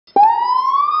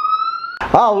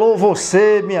Alô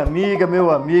você, minha amiga,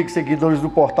 meu amigo, seguidores do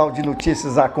portal de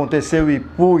notícias Aconteceu e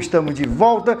Pouco, estamos de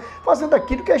volta fazendo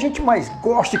aquilo que a gente mais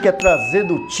gosta, que é trazer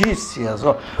notícias.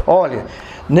 Olha,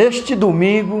 neste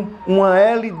domingo, uma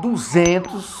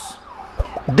L200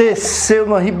 desceu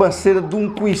na ribanceira de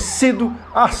um conhecido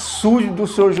açude do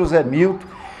senhor José Milton,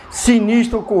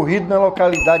 sinistro ocorrido na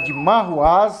localidade de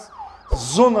Marruás,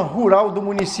 zona rural do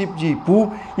município de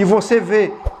Ipu, e você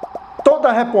vê toda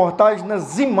a reportagem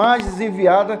nas imagens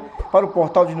enviadas para o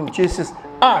portal de notícias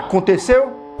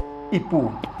Aconteceu e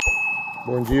Pouco.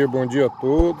 Bom dia a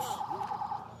todos.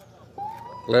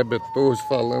 Kleber Torres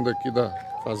falando aqui da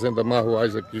fazenda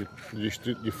Marruás, aqui no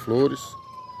distrito de Flores.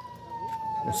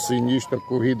 Um sinistro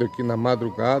ocorrido aqui na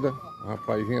madrugada. Um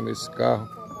rapaz vinha nesse carro.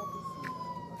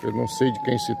 Eu não sei de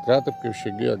quem se trata, porque eu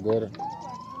cheguei agora.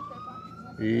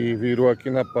 E virou aqui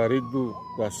na parede do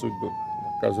açude da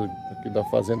casa aqui da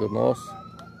fazenda nossa,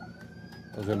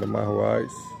 fazenda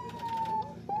Marruás.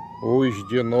 Hoje,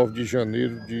 dia 9 de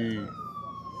janeiro de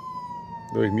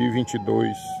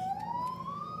 2022.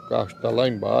 O carro está lá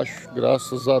embaixo,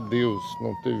 graças a Deus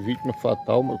não teve vítima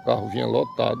fatal. Meu carro vinha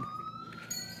lotado,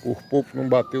 por pouco não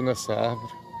bateu nessa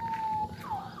árvore.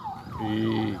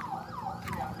 E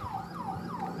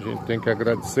a gente tem que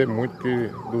agradecer muito, que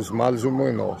dos males o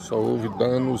menor, só houve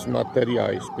danos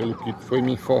materiais, pelo que foi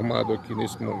me informado aqui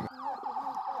nesse momento.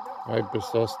 Aí,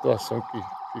 pessoal, a situação que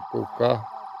ficou o carro,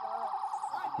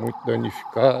 muito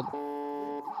danificado.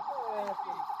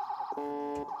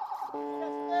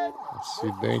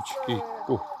 Acidente que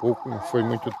por pouco não foi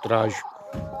muito trágico.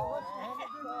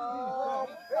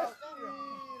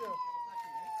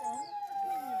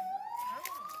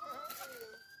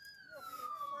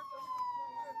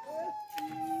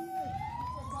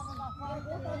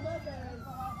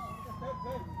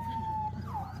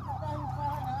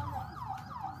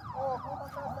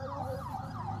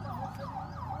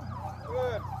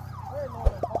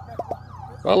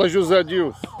 Fala, José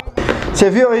Milton.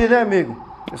 Você viu aí, né, amigo?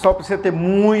 Pessoal, precisa ter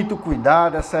muito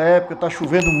cuidado. Essa época tá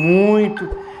chovendo muito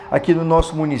aqui no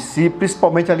nosso município,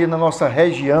 principalmente ali na nossa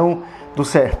região do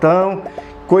sertão.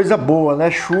 Coisa boa, né?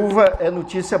 Chuva é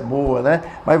notícia boa, né?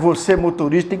 Mas você,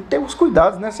 motorista, tem que ter os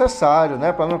cuidados necessários,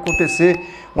 né? Para não acontecer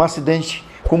um acidente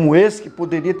como esse, que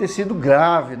poderia ter sido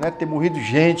grave, né? Ter morrido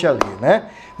gente ali, né?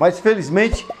 Mas,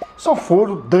 felizmente, só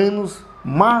foram danos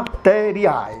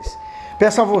materiais.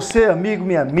 Peço a você, amigo,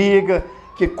 minha amiga,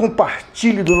 que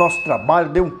compartilhe do nosso trabalho,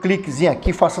 dê um cliquezinho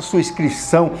aqui, faça sua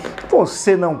inscrição.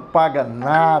 Você não paga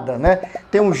nada, né?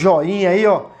 Tem um joinha aí,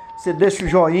 ó. Você deixa o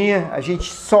joinha, a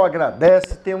gente só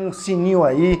agradece. Tem um sininho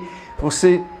aí,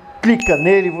 você clica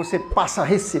nele e você passa a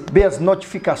receber as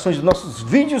notificações dos nossos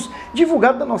vídeos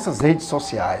divulgados nas nossas redes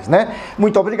sociais, né?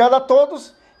 Muito obrigado a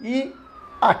todos e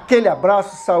aquele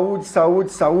abraço, saúde,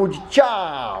 saúde, saúde.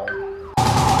 Tchau!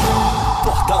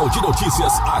 Portal de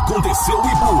notícias Aconteceu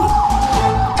e Pouco.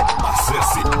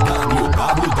 Acesse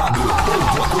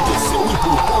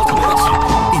www.aconteceuipu.net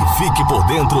e fique por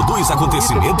dentro dos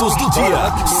acontecimentos do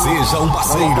dia. Seja um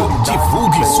parceiro,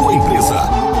 divulgue sua empresa.